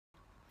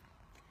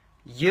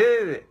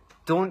You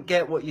don't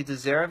get what you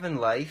deserve in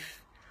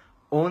life,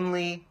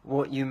 only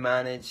what you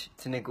manage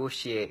to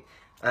negotiate.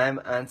 I'm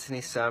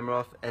Antony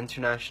Sammeroff,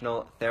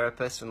 international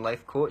therapist and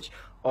life coach,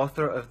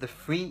 author of the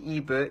free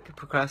ebook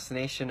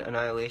Procrastination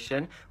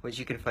Annihilation, which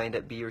you can find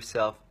at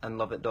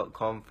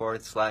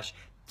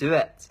beyourselfandloveit.com/do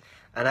it.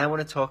 And I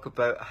want to talk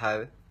about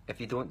how if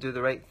you don't do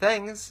the right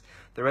things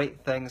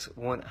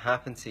won't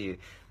happen to you.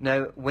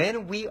 Now,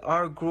 when we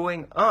are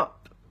growing up,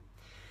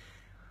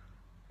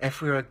 if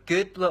we're a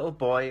good little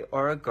boy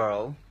or a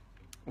girl,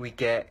 we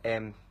get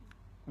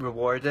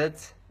rewarded.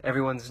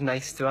 Everyone's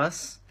nice to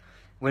us.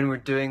 When we're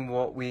doing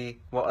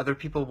what other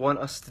people want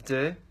us to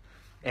do,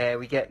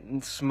 we get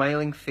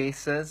smiling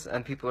faces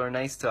and people are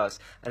nice to us.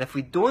 And if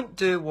we don't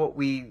do what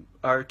we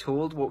are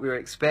told, what we are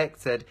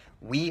expected,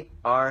 we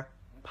are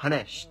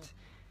punished.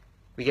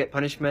 We get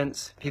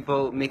punishments,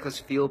 people make us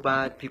feel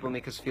bad, people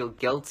make us feel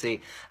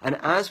guilty. And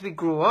as we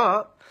grow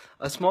up,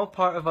 a small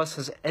part of us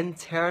has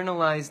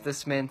internalized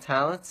this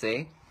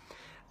mentality.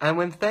 And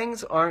when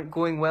things aren't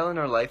going well in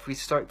our life,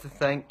 part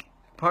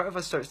of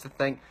us starts to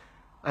think,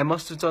 I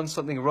must have done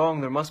something wrong,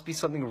 there must be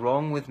something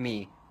wrong with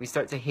me. We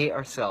start to hate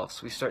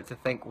ourselves, we start to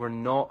think we're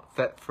not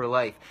fit for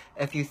life.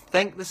 If you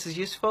think this is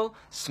useful,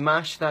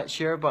 smash that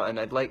share button.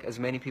 I'd like as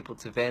many people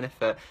to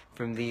benefit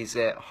from these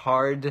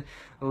hard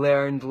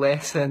learned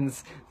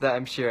lessons that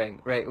I'm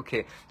sharing. Right,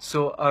 okay.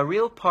 So a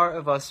real part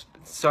of us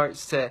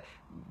starts to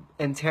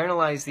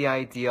internalize the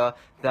idea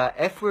that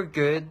if we're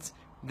good,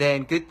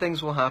 then good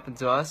things will happen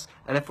to us,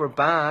 and if we're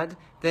bad,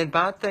 then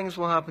bad things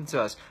will happen to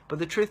us. But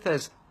the truth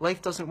is,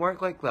 life doesn't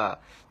work like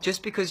that.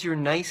 Just because you're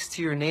nice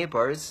to your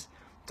neighbours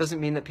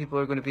doesn't mean that people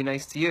are going to be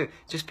nice to you.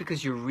 Just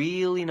because you're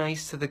really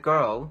nice to the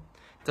girl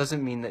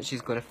doesn't mean that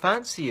she's going to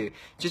fancy you.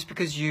 Just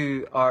because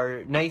you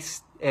are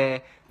nice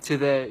to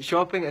the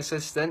shopping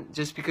assistant,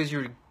 just because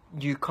you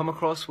come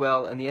across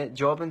well in the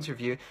job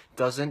interview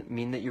doesn't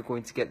mean that you're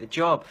going to get the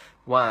job.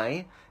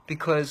 Why?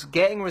 Because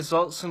getting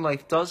results in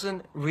life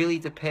doesn't really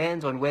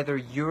depend on whether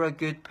you're a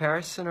good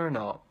person or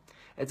not.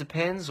 It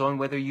depends on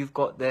whether you've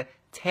got the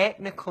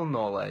technical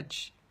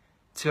knowledge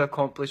to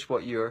accomplish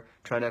what you're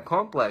trying to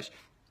accomplish.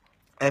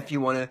 If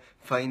you want to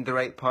find the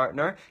right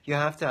partner, you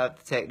have to have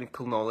the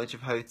technical knowledge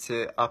of how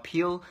to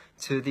appeal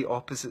to the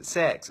opposite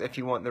sex. If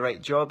you want the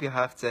right job, you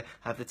have to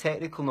have the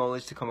technical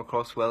knowledge to come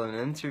across well in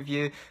an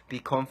interview, be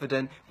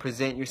confident,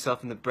 present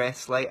yourself in the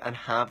best light, and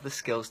have the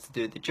skills to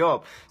do the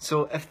job.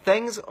 So if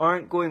things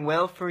aren't going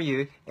well for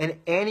you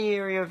in any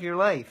area of your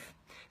life,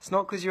 it's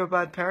not because you're a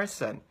bad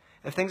person.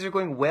 If things are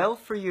going well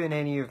for you in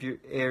any of your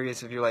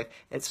areas of your life,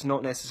 it's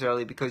not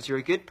necessarily because you're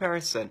a good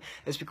person.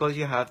 It's because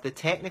you have the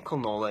technical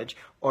knowledge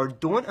or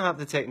don't have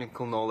the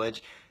technical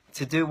knowledge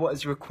to do what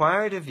is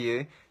required of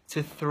you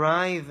to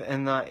thrive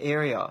in that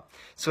area.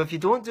 So if you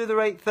don't do the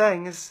right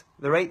things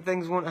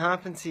won't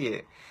happen to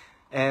you.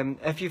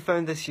 If you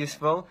found this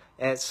useful,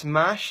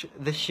 smash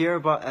the share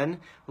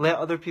button, let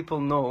other people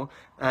know,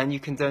 and you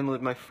can download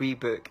my free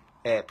book,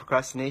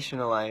 Procrastination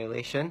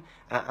Annihilation,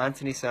 at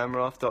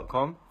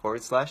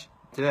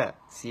antonysammeroff.com/do it.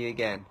 See you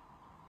again.